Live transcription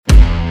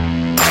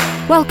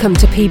Welcome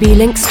to PB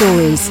Link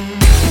Stories.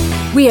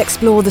 We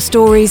explore the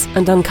stories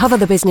and uncover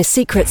the business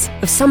secrets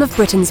of some of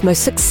Britain's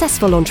most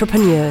successful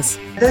entrepreneurs.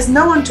 There's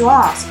no one to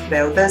ask,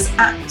 Bill. There's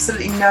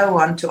absolutely no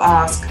one to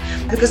ask.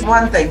 Because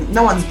one thing,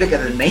 no one's bigger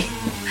than me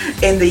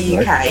in the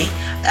UK. Right.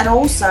 And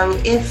also,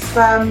 if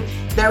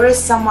there is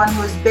someone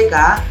who is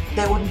bigger,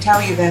 they wouldn't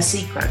tell you their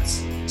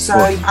secrets. So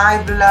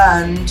I've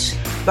learned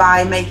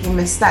by making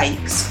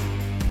mistakes.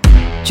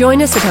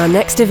 Join us at our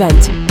next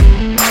event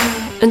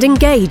and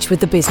engage with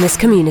the business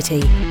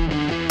community.